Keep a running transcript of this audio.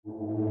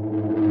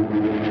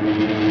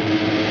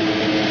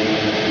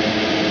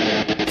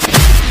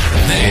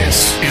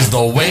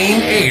The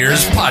Wayne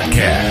Ayers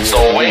Podcast.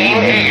 The Wayne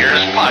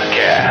Ayers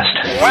Podcast.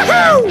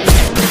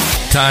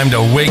 Woohoo! Time to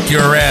wake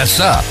your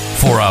ass up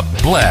for a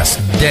blessed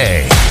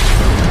day.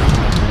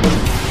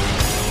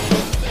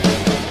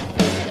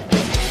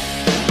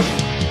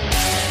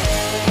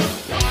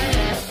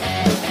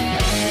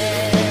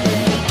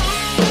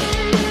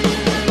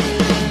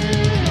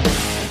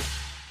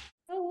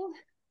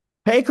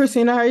 Hey,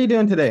 Christina, how are you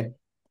doing today?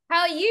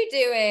 How are you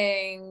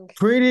doing?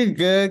 Pretty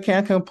good.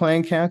 Can't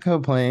complain. Can't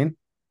complain.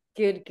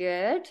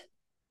 Good.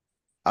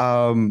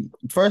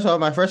 First of all,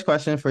 my first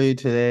question for you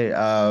today,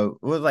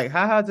 was like,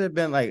 how has it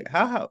been like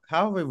how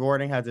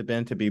rewarding has it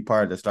been to be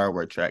part of the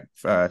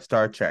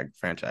Star Trek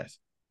franchise?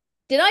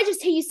 Did I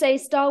just hear you say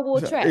Star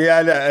Wars Trek?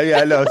 I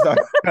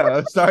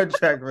know. Star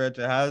Trek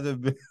franchise. How's it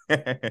been?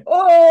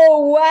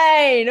 Oh,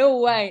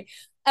 Wayne.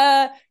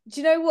 Do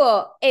you know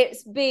what?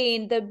 It's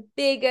been the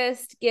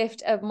biggest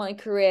gift of my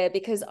career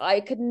because I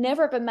could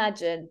never have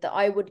imagined that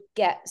I would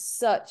get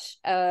such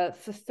a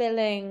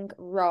fulfilling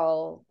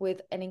role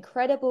with an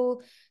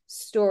incredible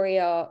story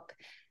arc,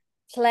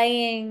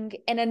 playing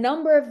in a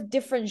number of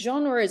different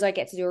genres. I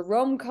get to do a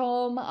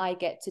rom-com, I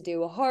get to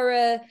do a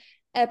horror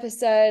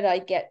episode, I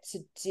get to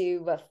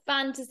do a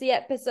fantasy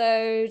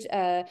episode.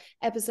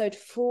 Episode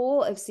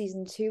 4 of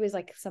season 2 is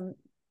like some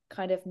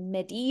kind of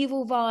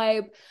medieval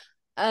vibe.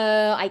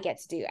 I get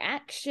to do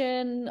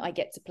action, I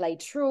get to play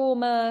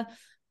trauma,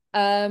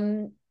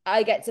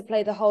 I get to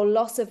play the whole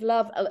loss of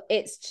love.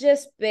 It's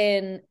just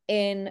been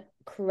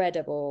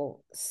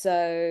incredible.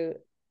 So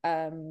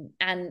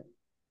and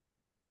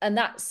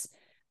that's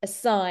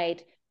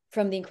aside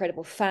from the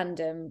incredible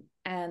fandom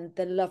and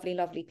the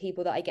lovely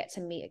people that I get to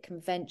meet at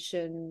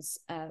conventions,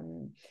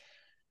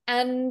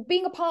 and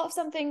being a part of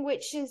something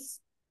which is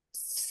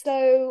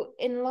so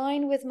in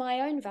line with my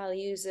own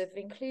values of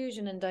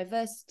inclusion and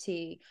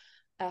diversity,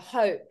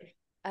 hope,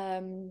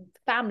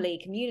 family,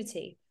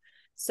 community.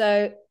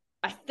 So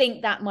I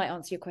think that might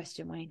answer your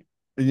question, Wayne.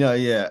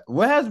 Yeah.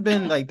 What has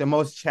been like the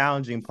most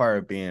challenging part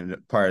of being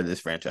part of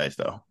this franchise,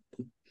 though?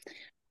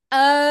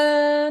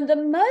 The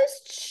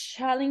most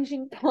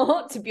challenging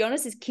part, to be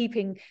honest, is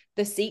keeping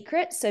the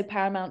secret so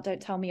Paramount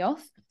don't tell me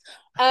off.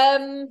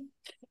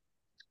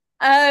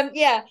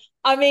 Yeah,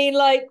 I mean,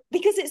 like,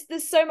 because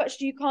there's so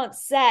much you can't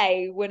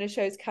say when a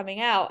show's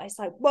coming out. It's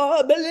like,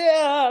 blah, blah,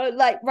 blah.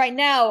 Like right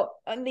now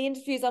in the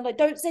interviews, I'm like,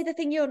 don't say the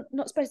thing you're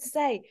not supposed to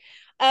say.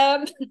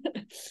 Um,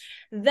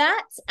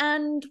 that,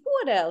 and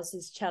what else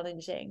is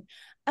challenging?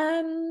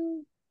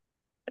 To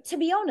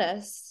be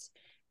honest,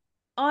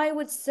 I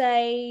would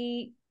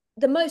say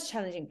the most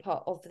challenging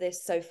part of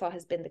this so far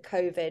has been the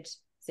COVID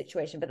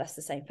situation, but that's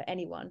the same for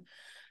anyone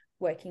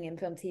working in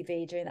film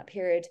TV during that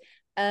period.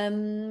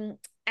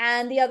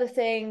 And the other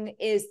thing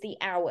is the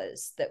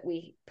hours that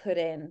we put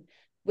in,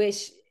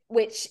 which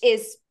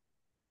is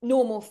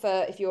normal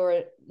for if you're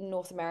a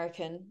North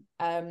American,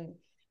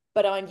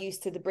 but I'm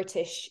used to the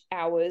British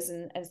hours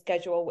and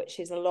schedule, which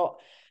is a lot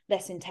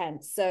less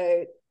intense.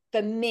 So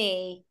for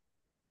me,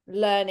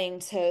 learning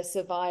to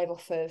survive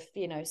off of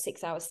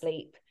 6 hours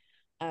sleep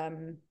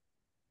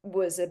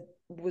was a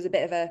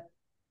bit of a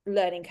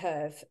learning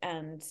curve,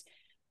 and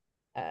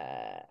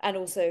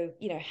also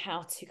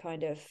how to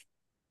kind of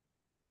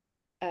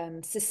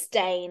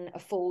sustain a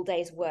full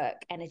day's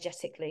work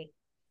energetically.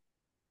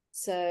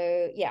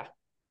 So yeah.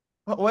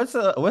 What's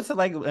it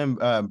like in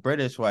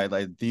British wise?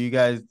 Like, do you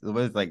guys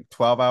what is like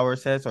 12-hour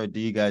sets, or do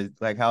you guys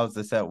like how's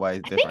the set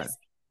wise I think different?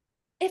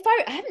 if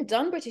I haven't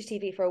done British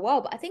TV for a while,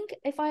 but I think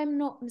if I'm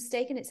not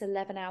mistaken, it's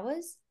 11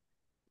 hours,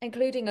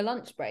 including a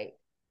lunch break.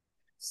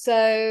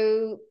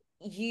 So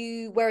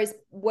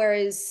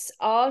whereas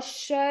our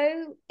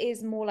show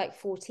is more like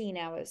 14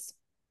 hours.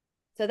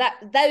 So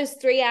that those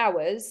 3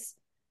 hours,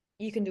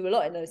 you can do a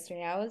lot in those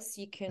 3 hours.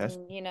 You can, That's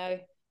go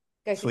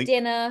for sleep.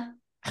 dinner,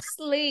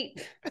 sleep,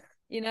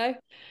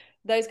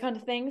 those kind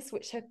of things,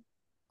 which are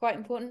quite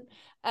important.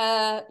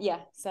 Yeah.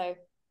 So.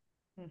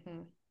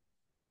 Mm-hmm.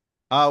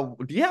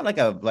 Do you have like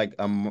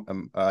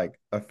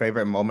a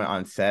favorite moment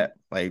on set,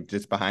 like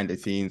just behind the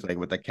scenes, like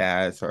with the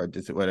cast or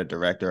just with a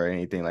director or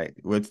anything? Like,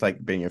 what's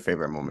like been your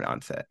favorite moment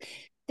on set?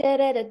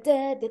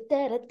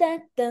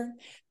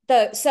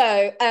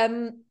 So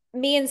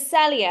me and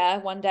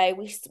Celia one day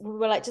we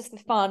were like, just for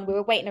fun, we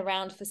were waiting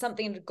around for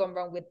something had gone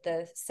wrong with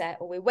the set,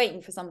 or we were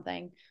waiting for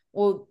something,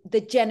 or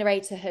the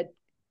generator had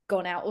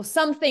gone out or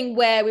something,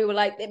 where we were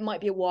like, it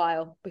might be a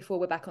while before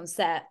we're back on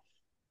set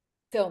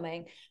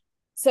filming.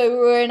 So we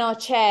were in our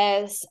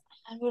chairs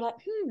and we were like,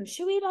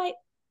 should we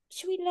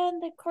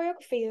learn the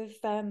choreography of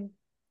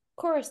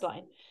chorus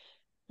line?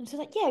 And so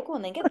like, yeah, go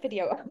on then, get the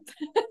video up.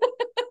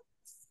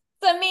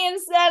 So me and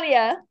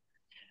Celia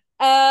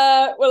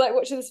we're like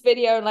watching this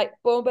video and like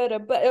boom, but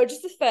it was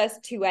just the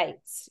first 2/8,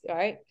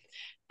 right?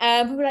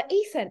 We were like,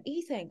 Ethan,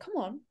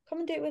 come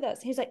and do it with us.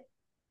 And he was like,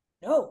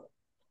 no,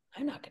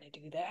 I'm not gonna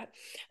do that.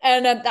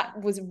 And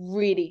that was a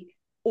really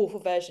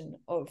awful version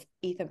of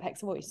Ethan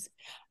Peck's voice.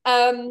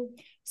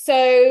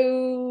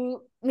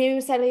 So me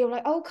and Celia were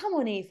like, oh, come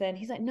on, Ethan.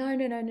 He's like, no.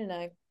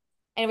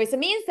 Anyway, so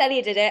me and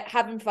Celia did it,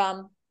 having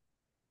fun.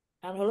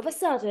 And all of a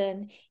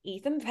sudden,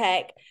 Ethan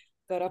Peck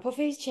got up off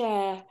his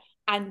chair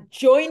and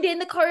joined in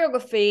the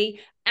choreography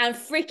and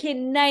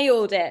freaking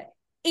nailed it.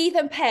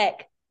 Ethan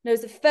Peck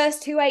knows the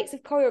first 2/8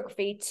 of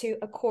choreography to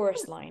a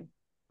chorus line.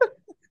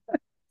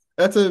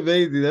 That's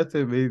amazing. That's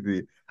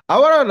amazing. I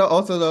want to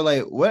also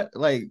know, what's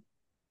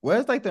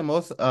like the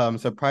most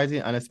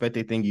surprising,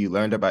 unexpected thing you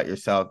learned about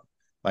yourself,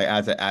 like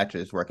as an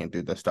actress working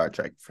through the Star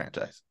Trek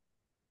franchise?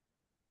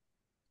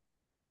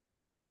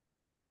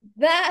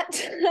 That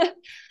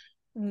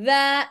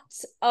that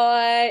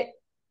I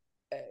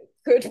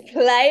could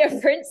play a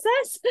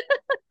princess.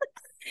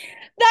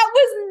 That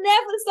was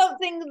never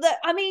something that,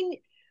 I mean,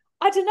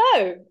 I don't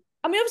know.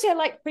 I mean, obviously I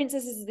liked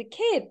princesses as a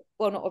kid.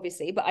 Well, not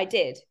obviously, but I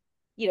did,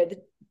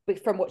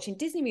 from watching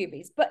Disney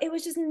movies. But it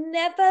was just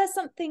never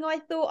something I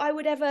thought I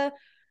would ever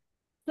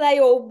play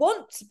or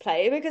want to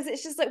play, because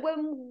it's just like,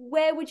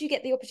 where would you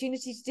get the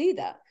opportunity to do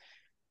that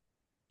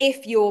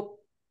if you're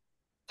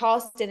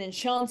cast in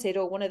Enchanted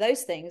or one of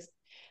those things?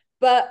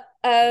 But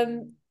I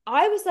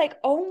was like,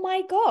 oh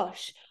my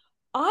gosh,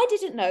 I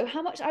didn't know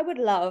how much I would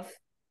love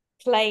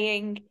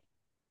playing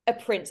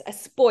a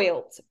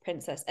spoiled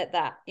princess at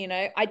that.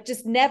 I'd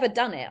just never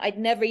done it. I'd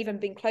never even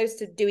been close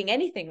to doing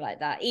anything like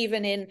that,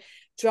 even in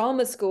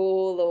drama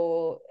school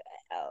or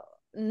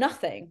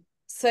nothing.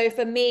 So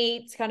for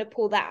me to kind of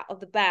pull that out of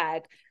the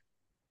bag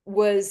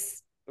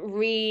was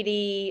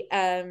really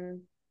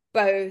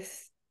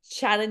both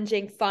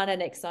challenging, fun,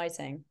 and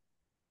exciting.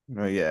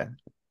 Oh yeah,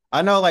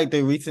 I know. Like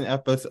the recent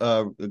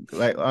episode,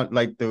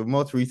 like the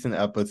most recent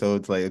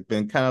episodes, like it's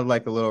been kind of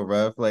like a little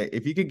rough. Like,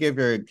 if you could give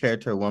your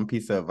character one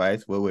piece of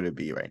advice, what would it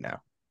be right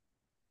now?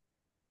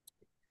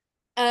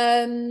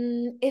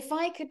 If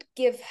I could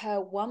give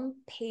her one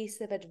piece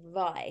of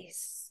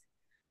advice,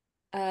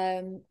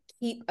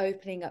 keep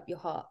opening up your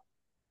heart.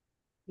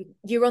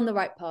 You're on the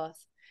right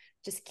path.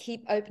 Just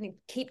keep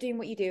doing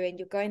what you're doing.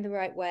 You're going the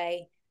right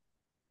way.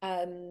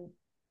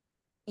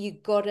 You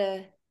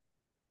gotta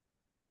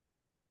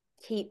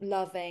keep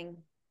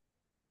loving,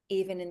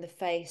 even in the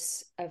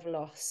face of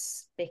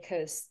loss,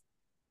 because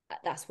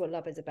that's what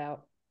love is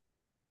about,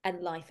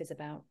 and life is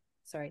about.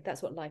 Sorry,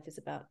 that's what life is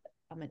about.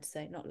 I meant to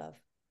say not love,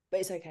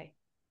 but it's okay.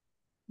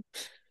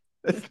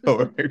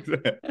 So,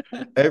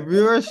 if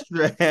you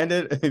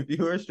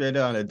were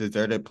stranded on a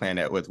deserted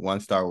planet with one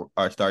Star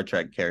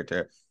Trek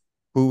character,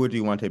 who would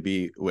you want to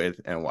be with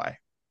and why?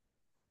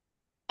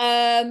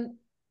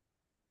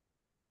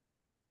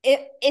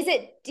 Is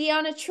it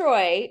Deanna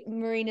Troi,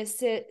 Marina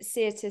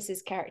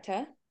Sirtis's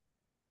character?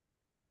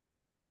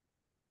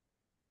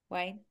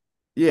 Wayne?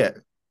 Yeah.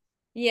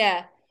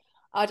 Yeah.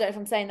 I don't know if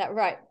I'm saying that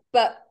right,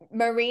 but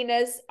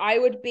I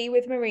would be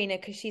with Marina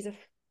because she's a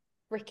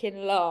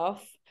freaking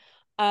laugh.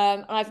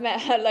 I've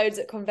met her loads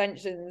at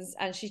conventions,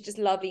 and she's just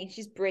lovely.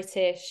 She's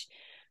British,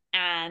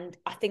 and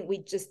I think we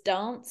just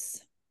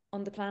dance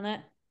on the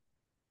planet.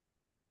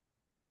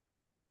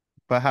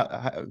 But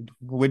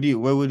what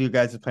would you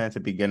guys' plans to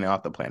be getting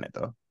off the planet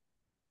though?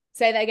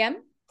 Say that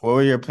again. What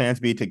would your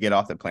plans be to get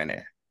off the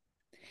planet?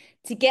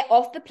 To get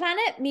off the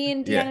planet, me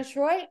and Yeah. Deanna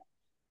Troi.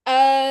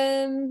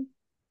 Um,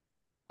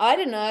 I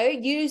don't know,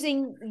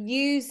 using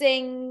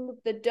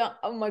the dance.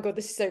 Oh my god,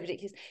 this is so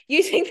ridiculous.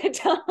 Using the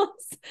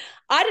dance.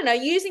 I don't know,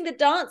 using the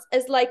dance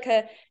as like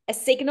a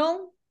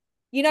signal.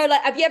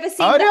 Like, have you ever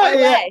seen Oh the no,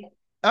 yeah.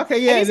 OA? Okay,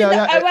 Have yeah, you seen no,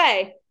 the no,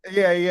 OA?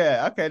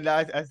 yeah. Okay,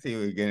 no, I see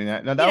what you're getting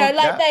at. No, that was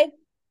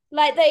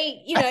Like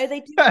that. they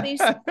do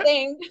this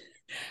thing,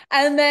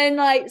 and then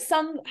like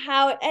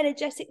somehow it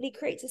energetically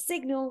creates a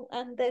signal,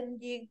 and then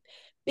you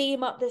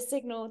beam up the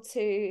signal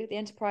to the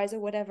Enterprise or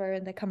whatever,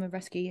 and they come and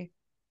rescue you.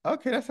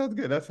 Okay, that sounds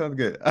good. That sounds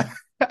good.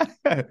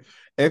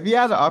 If you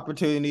had the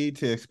opportunity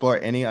to explore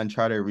any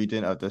uncharted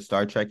region of the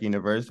Star Trek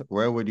universe,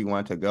 where would you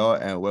want to go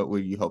and what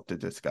would you hope to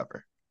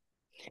discover?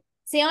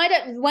 See,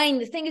 Wayne,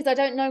 the thing is, I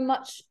don't know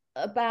much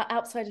about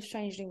outside of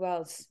Strange New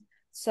Worlds.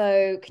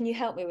 So can you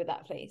help me with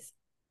that, please?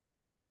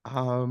 I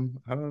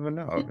don't even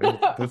know.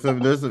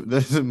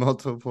 There's a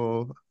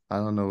multiple. I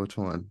don't know which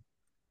one.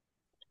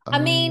 I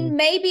mean, Um,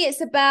 maybe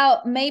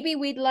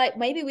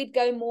we'd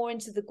go more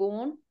into the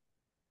Gorn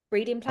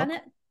breeding okay.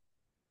 planet.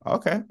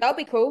 Okay. That would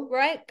be cool,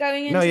 right?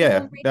 Going No, into the yeah,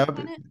 Gorn breeding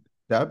planet.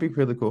 that would be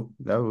really cool.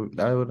 I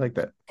would like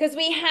that. Because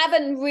we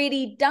haven't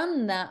really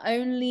done that,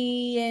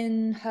 only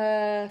in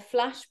her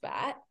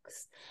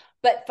flashbacks.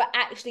 But for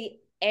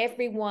actually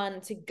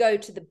everyone to go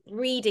to the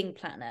breeding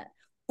planet,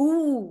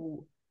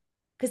 ooh,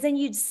 because then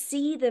you'd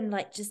see them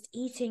like just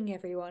eating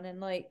everyone, and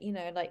like,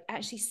 like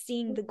actually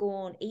seeing the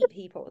Gorn eat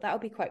people. That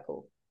would be quite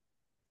cool.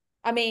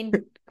 I mean,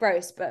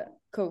 gross, but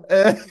cool.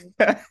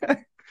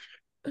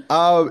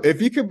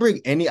 If you could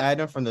bring any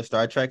item from the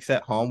Star Trek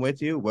set home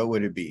with you, what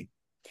would it be?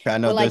 I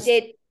know Well, I this.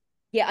 did.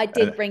 Yeah, I Uh,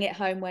 did bring it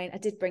home, Wayne. I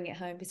did bring it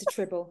home. It's a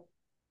tribble.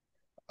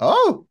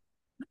 oh,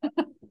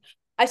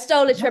 I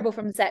stole a tribble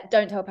from the set.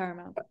 Don't tell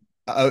Paramount.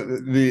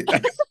 the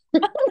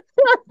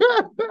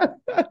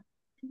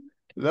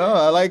no,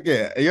 I like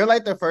it. You're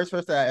like the first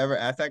person I ever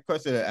asked that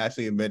question and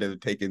actually admitted to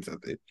taking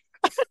something.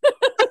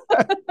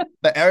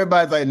 Like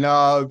everybody's like,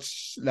 no,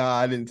 no,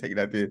 I didn't take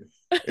that thing.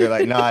 You're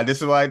like, nah,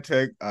 this is what I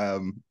took.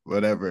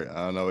 Whatever.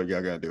 I don't know what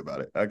y'all gonna do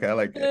about it. Okay, I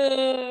like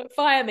it.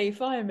 Fire me,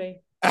 fire me.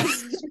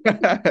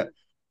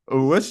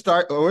 Which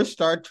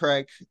Star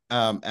Trek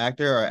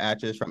actor or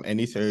actress from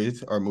any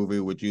series or movie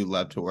would you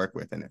love to work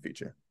with in the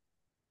future?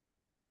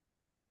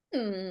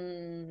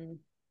 Hmm.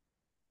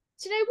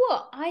 Do you know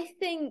what? I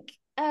think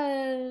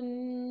I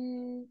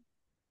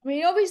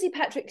mean obviously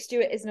Patrick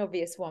Stewart is an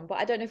obvious one, but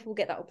I don't know if we'll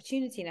get that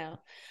opportunity now.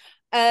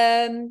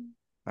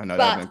 I know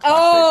that'd been But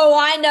classic.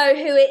 I know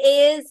who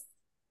it is.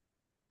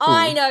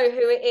 I Who? know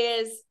who it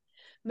is.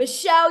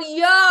 Michelle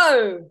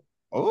Yeoh.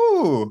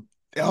 Oh,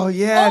 oh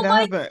yeah, Oh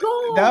my that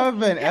God. would have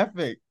been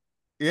epic.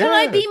 Can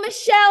I Yeah. be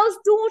Michelle's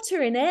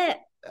daughter in it?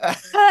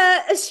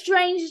 Her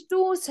estranged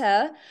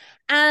daughter,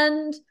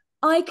 and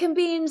I can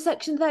be in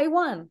Section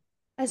 31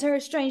 as her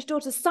estranged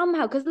daughter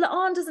somehow, because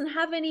La'an doesn't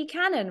have any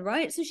canon,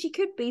 right? So she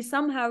could be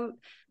somehow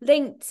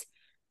linked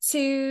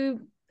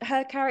to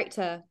her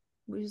character,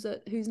 whose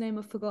name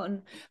I've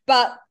forgotten.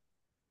 But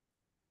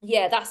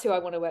yeah, that's who I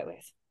want to work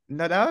with.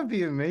 No, that would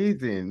be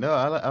amazing. No,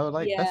 I would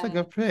like that's a Yeah.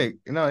 good pick.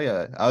 No,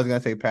 yeah. I was gonna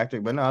say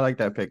Patrick, but no, I like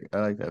that pick. I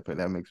like that pick.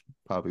 That makes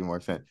probably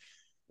more sense.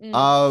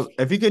 Mm.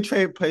 If you could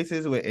trade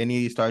places with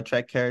any Star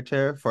Trek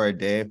character for a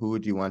day, who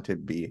would you want to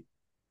be?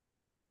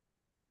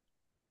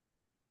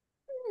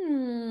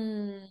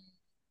 Hmm.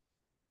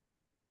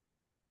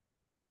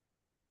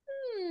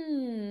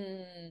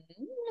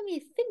 Let me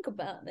think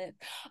about this.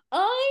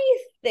 I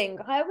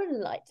think I would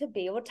like to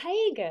be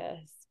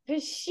Ortega's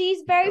because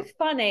she's very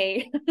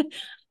funny.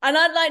 And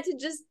I'd like to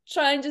just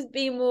try and just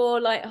be more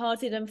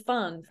light-hearted and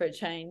fun for a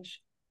change.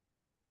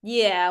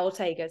 Yeah,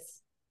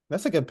 Ortega's.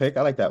 That's a good pick.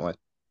 I like that one.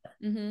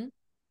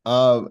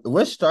 Mm-hmm.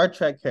 Which Star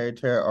Trek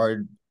character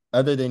or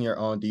other than your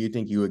own do you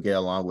think you would get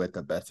along with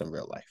the best in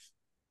real life?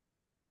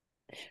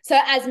 So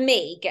as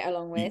me get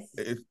along with,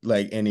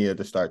 Like any of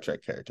the Star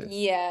Trek characters.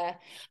 yeah.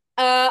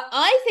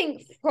 I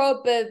think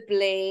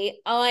probably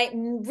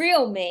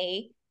real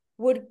me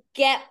would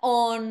get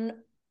on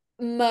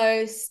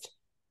most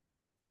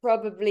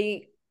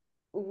probably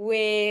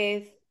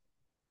with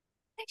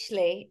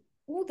actually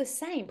all the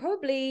same.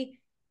 Probably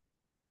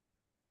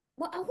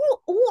well,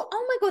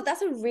 oh my God,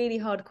 that's a really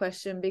hard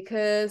question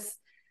because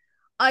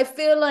I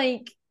feel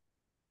like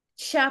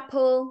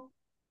Chapel,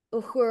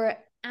 Uhura,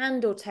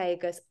 and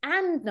Ortegas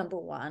and number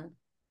one.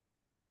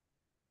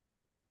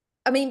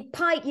 I mean,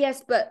 Pike,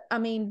 yes, but I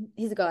mean,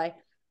 he's a guy.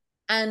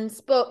 And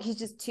Spock, he's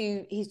just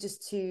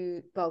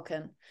too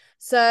Vulcan.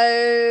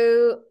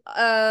 So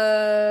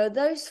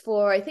those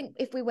four, I think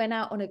if we went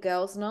out on a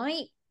girls'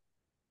 night,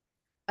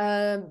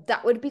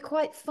 that would be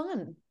quite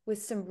fun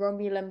with some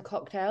Romulan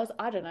cocktails.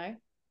 I don't know.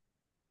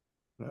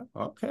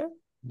 Okay.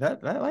 That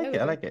I like There we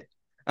it. I go. like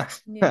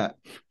Yeah.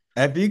 it.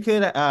 If you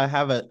could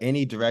have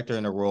any director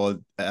in the role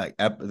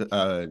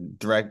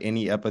direct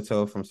any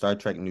episode from Star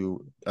Trek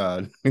New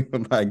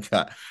my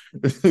God,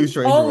 New Strange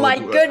Oh my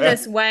Worlds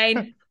goodness,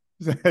 Wayne.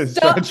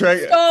 Star Trek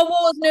Star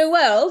Wars New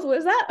World,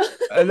 was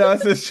that? no,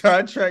 it's a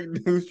Star Trek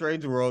New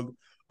Strange World.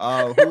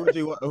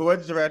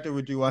 What director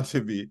would you want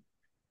to be?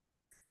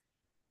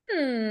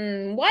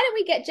 Why don't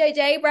we get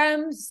J.J.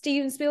 Abrams,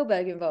 Steven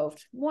Spielberg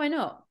involved? Why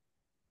not?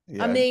 I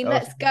Yeah, mean,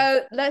 that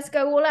was let's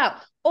go all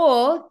out.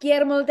 Or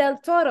Guillermo del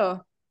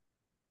Toro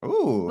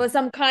ooh, for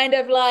some kind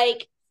of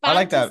like I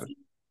like that.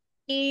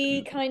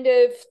 fantasy kind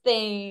of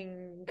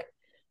thing.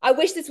 I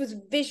wish this was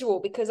visual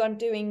because I'm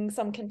doing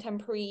some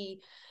contemporary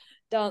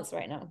dance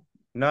right now.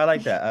 No, I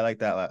like that. I like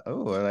that.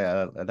 Oh,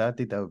 I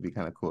think that would be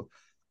kind of cool.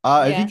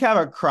 If you Yeah. could have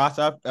a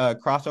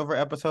crossover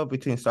episode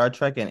between Star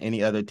Trek and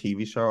any other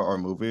TV show or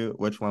movie,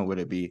 which one would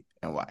it be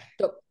and why?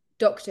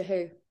 Doctor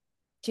Who.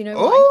 Do you know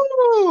why?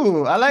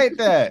 Oh, I like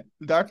that.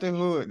 Doctor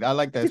Who. I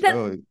like that Because then,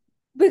 show.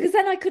 because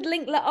then I could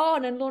link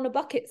La'an and Lorna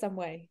Bucket some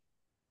way.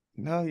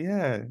 No,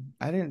 yeah.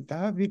 I didn't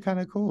that would be kind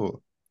of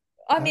cool.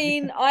 I That'd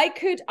be mean,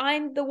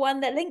 I'm the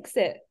one that links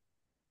it.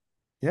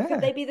 Could yeah.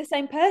 they be the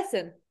same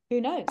person?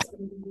 Who knows?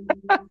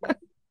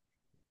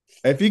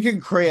 If you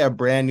could create a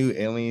brand new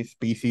alien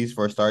species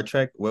for Star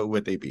Trek, what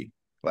would they be?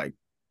 Like,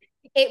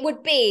 It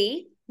would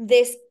be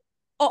this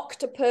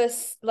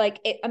octopus, like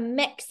a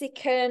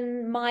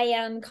Mexican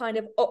Mayan kind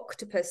of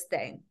octopus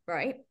thing,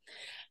 right?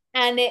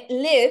 And it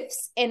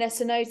lives in a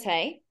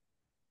cenote,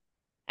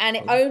 and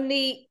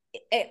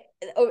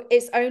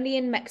it's only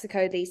in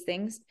Mexico. These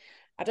things,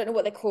 I don't know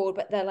what they're called,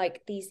 but they're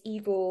like these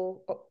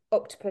evil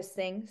octopus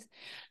things.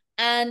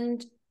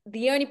 And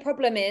the only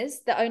problem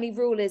is the only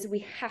rule is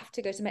we have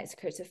to go to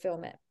Mexico to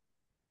film it.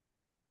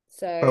 but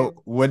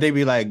So would they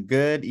be like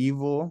good,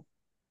 evil?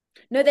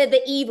 no, they're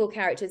the evil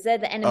characters. They're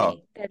the Oh,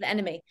 enemy. They're the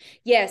enemy.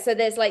 Yeah. So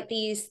there's like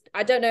these.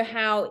 I don't know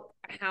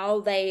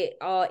how they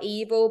are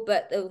evil,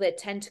 but their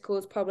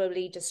tentacles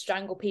probably just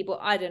strangle people.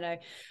 I don't know,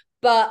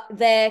 but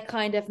they're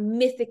kind of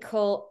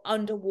mythical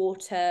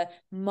underwater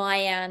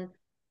Mayan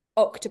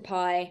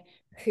octopi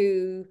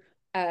who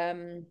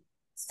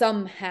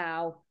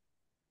somehow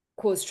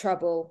cause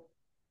trouble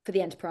for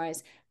the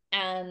Enterprise,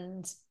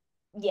 and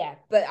yeah,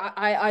 but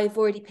I've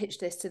already pitched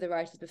this to the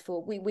writers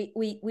before. We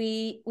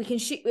can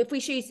shoot, if we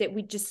shoot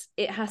it,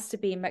 it has to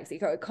be in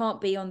Mexico. It can't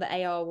be on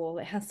the AR wall.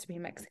 It has to be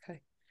in Mexico.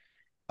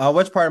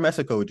 Which part of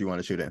Mexico would you want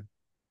to shoot in?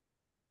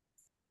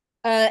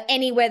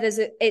 Anywhere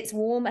it's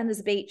warm and there's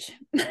a beach.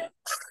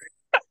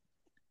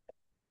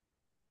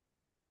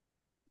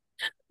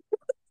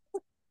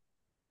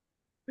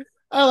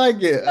 I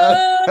like it.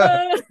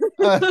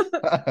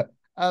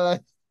 I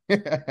like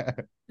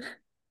it.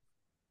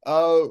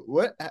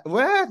 What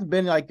has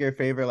been like your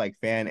favorite like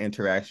fan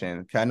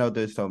interaction? 'Cause I know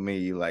there's so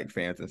many like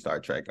fans in Star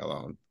Trek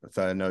alone,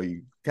 so I know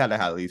you kind of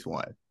have at least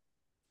one.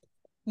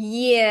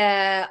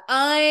 Yeah,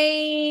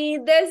 I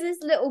there's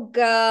this little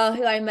girl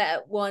who I met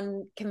at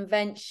one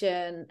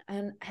convention,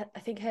 and I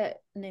think her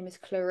name is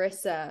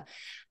Clarissa,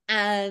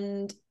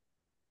 and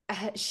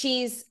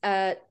she's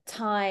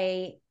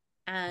Thai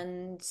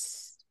and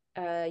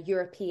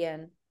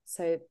European,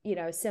 so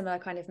a similar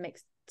kind of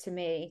mix to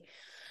me.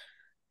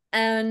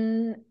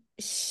 And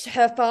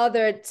her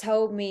father had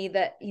told me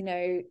that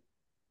he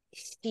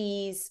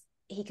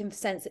can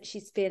sense that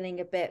she's feeling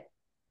a bit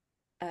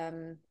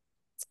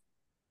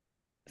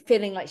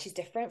feeling like she's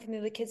different from the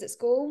other kids at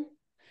school.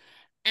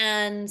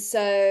 And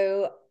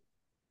so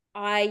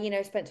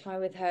I spent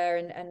time with her,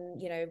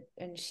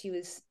 and she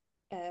was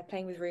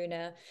playing with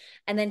Runa.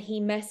 And then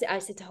I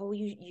said to her, oh,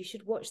 you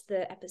should watch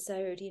the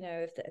episode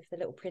of the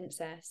little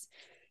princess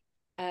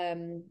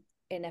in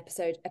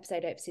episode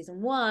 8 of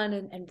season 1,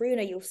 and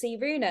Runa, you'll see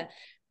Runa.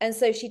 And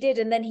so she did,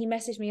 and then he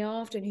messaged me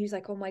after, and he was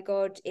like, oh my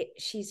god,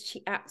 she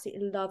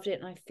absolutely loved it,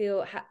 and I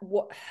feel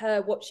what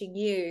her watching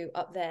you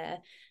up there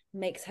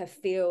makes her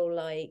feel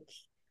like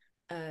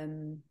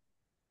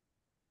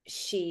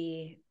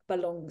she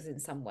belongs in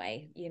some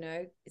way,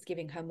 it's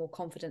giving her more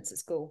confidence at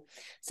school.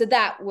 So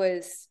that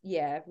was,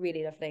 yeah,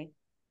 really lovely.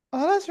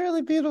 Oh, that's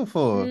really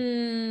beautiful.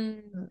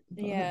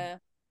 Yeah.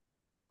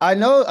 I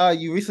know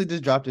you recently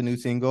just dropped a new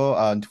single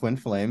on Twin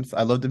Flames.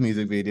 I love the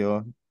music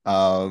video.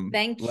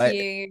 Thank Like,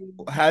 you.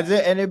 has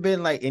there any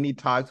been like any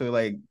talks with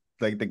like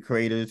the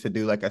creators to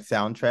do like a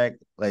soundtrack?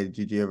 Like,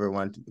 would you ever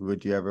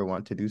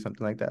want to do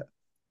something like that?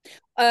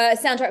 A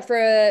soundtrack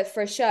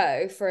for a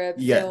show, for a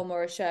Yeah. film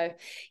or a show.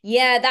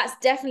 Yeah, that's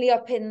definitely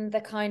up in the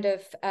kind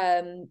of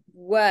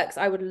works.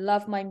 I would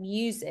love my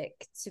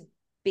music to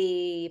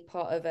be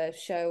part of a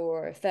show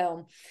or a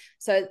film.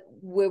 So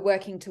we're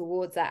working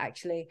towards that,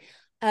 actually.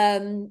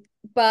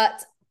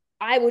 But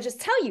I will just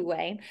tell you,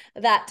 Wayne,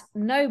 that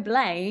No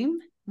Blame,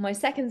 my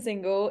second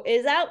single,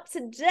 is out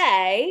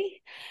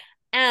today.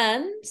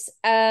 And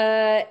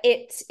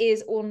it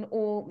is on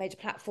all major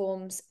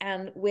platforms,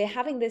 and we're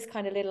having this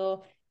kind of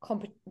little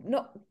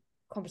not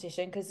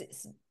competition,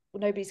 because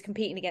nobody's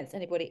competing against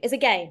anybody. It's a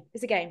game.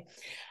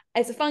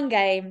 It's a fun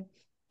game,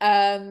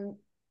 and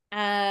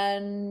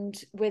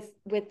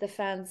with the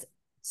fans,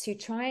 to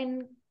try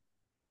and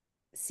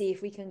see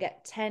if we can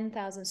get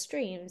 10,000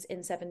 streams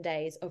in 7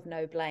 days of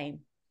No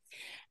Blame.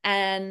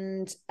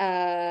 And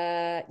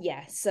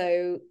yeah,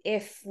 so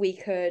if we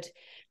could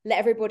let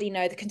everybody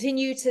know, to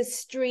continue to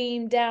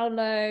stream,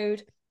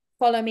 download,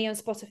 follow me on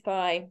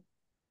Spotify,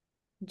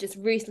 just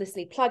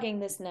ruthlessly plugging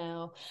this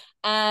now,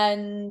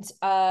 and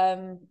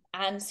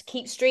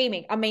keep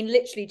streaming. I mean,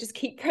 literally just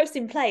keep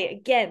pressing play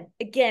again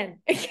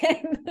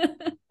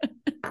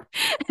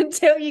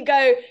until you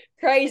go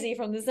crazy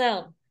from the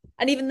sound,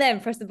 and even then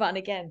press the button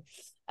again.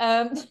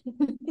 Only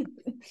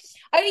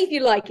if you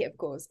like it, of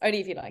course. Only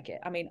if you like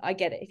it. I mean, I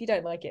get it. If you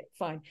don't like it,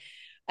 fine.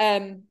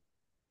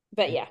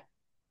 But yeah.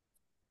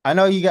 I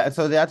know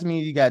so that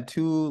means you got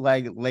two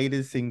like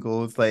latest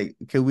singles. Like,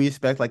 could we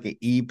expect like an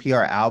EP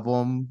or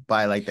album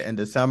by like the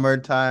end of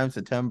summertime,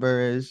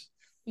 September-ish?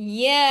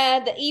 Yeah,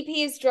 the EP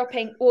is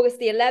dropping August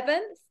the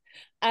 11th.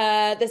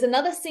 There's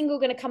another single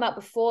going to come out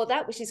before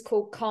that, which is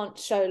called Can't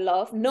Show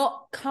Love.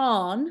 Not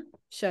Can't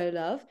Show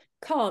Love.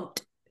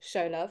 Can't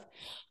Show Love.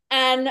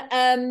 And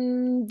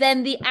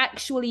then the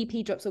actual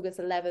EP drops August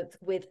 11th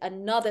with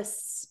another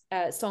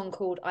song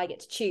called I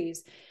Get to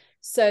Choose.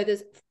 So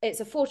it's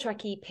a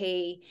 4-track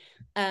EP.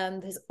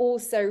 There's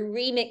also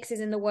remixes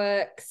in the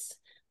works,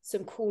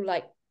 some cool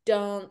like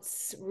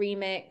dance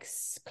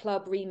remix,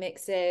 club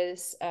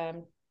remixes,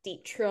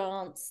 deep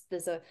trance.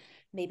 There's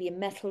maybe a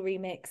metal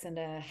remix and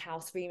a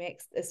house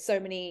remix. There's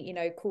so many,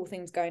 cool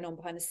things going on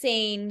behind the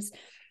scenes.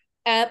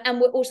 And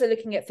we're also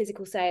looking at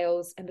physical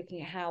sales and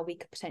looking at how we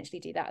could potentially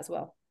do that as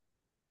well.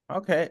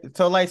 Okay.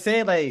 So like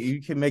say like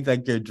you can make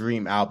like your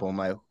dream album.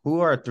 Like, who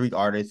are 3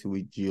 artists who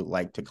would you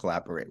like to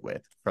collaborate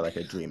with for like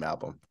a dream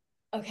album?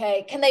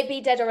 Okay. Can they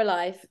be dead or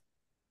alive?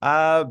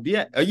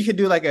 Yeah. Or you could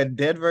do like a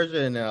dead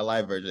version and a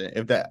live version.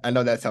 If that, I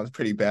know that sounds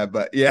pretty bad,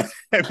 but yeah,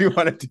 if you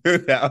want to do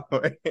that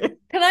way.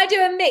 Can I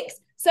do a mix?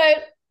 So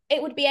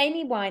it would be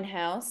Amy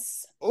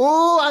Winehouse.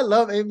 Oh, I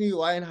love Amy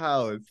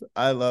Winehouse.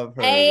 I love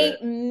her.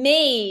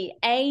 Amy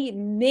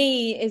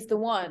is the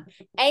one.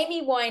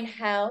 Amy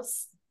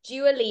Winehouse,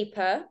 Dua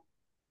Lipa.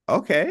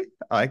 Okay,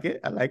 I like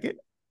it. I like it.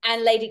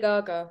 And Lady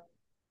Gaga.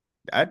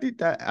 I did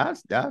that.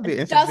 That'd be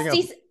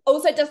interesting.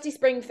 Also Dusty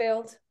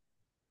Springfield.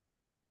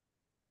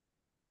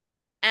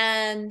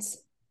 And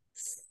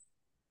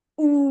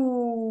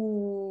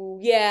Ooh,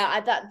 yeah,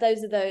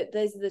 those are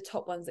the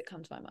top ones that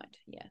come to my mind.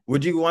 Yeah.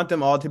 Would you want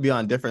them all to be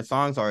on different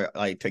songs or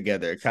like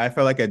together? Cause I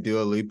feel like a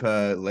Dua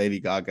Lipa, Lady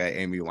Gaga,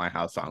 Amy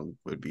Winehouse song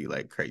would be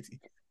like crazy.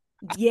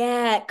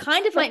 Yeah,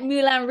 kind of like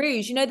Moulin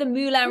Rouge. You know the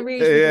Moulin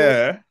Rouge with all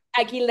Yeah.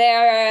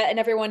 Aguilera and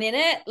everyone in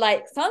it,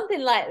 like something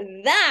like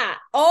that.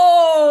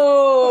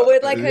 Oh,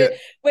 Yeah.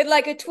 with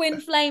like a Twin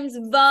Flames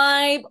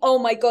vibe. Oh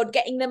my God,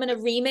 getting them in a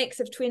remix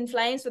of Twin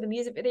Flames for the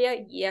music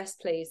video. Yes,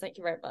 please. Thank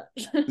you very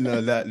much.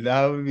 No,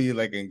 that would be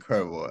like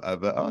incredible.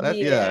 But that's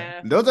yeah.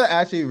 Yeah. Those are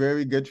actually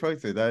very good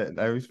choices.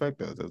 I respect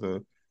those. Those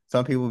are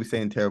some people be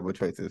saying terrible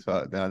choices,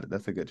 so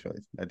that's a good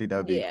choice. I think that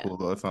would be a Yeah. cool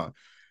little song.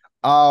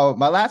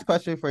 My last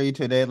question for you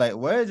today, like,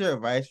 what is your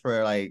advice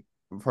for like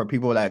for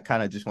people that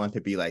kind of just want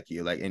to be like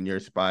you, like in your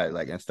spot,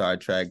 like in Star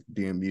Trek,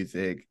 doing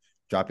music,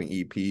 dropping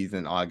EPs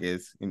in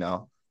August, you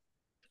know?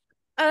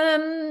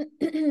 I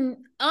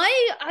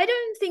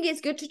don't think it's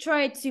good to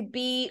try to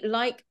be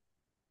like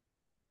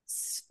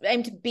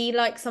aim to be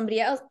like somebody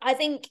else. I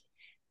think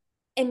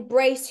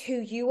embrace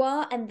who you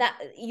are and that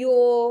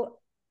your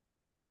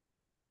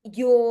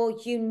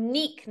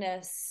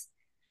uniqueness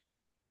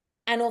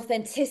and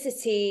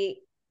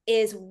authenticity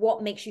is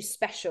what makes you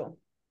special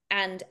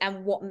and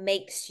what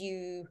makes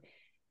you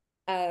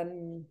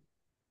um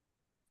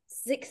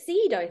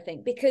succeed, I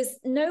think, because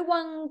no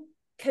one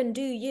can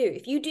do you.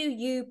 If you do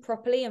you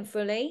properly and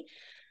fully,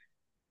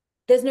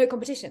 there's no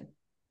competition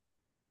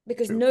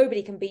because True.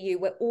 nobody can be you.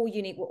 We're all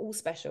unique, we're all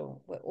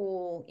special, we're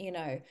all, you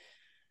know.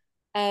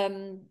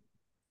 um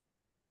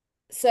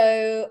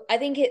so I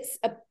think it's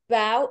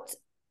about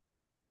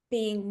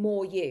being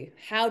more you.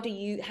 How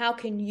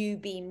can you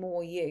be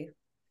more you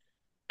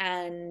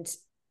and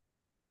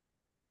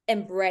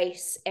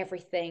embrace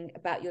everything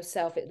about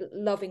yourself,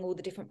 loving all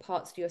the different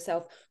parts of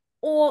yourself,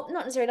 or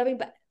not necessarily loving,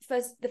 but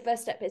the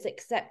first step is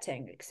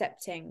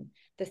accepting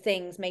the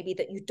things maybe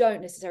that you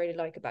don't necessarily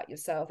like about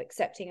yourself,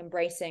 accepting,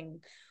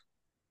 embracing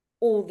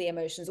all the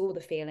emotions, all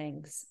the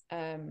feelings,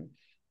 and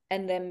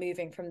then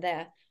moving from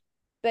there.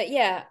 But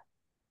yeah,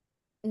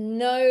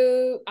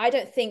 no, I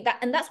don't think that,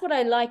 and that's what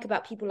I like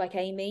about people like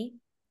Amy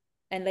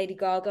and Lady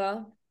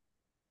Gaga.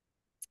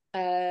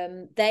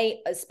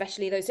 They,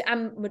 especially those,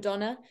 and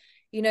Madonna,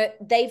 you know,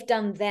 they've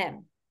done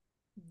them.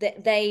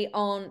 That they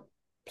aren't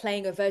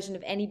playing a version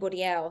of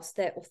anybody else,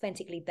 they're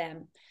authentically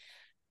them.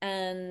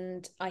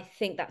 And I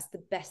think that's the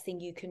best thing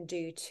you can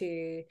do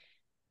to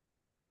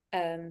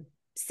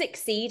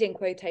succeed in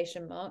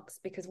quotation marks,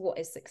 because what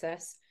is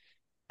success?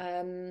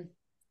 And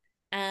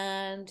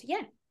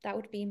yeah, that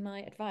would be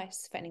my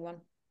advice for anyone.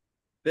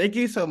 Thank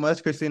you so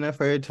much, Christina,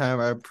 for your time.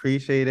 I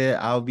appreciate it.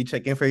 I'll be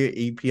checking for your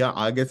EP on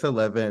August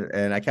 11th,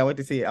 and I can't wait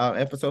to see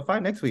episode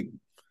 5 next week.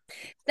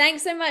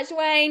 Thanks so much,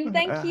 Wayne.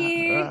 Thank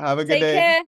you. Have a good Take day. care.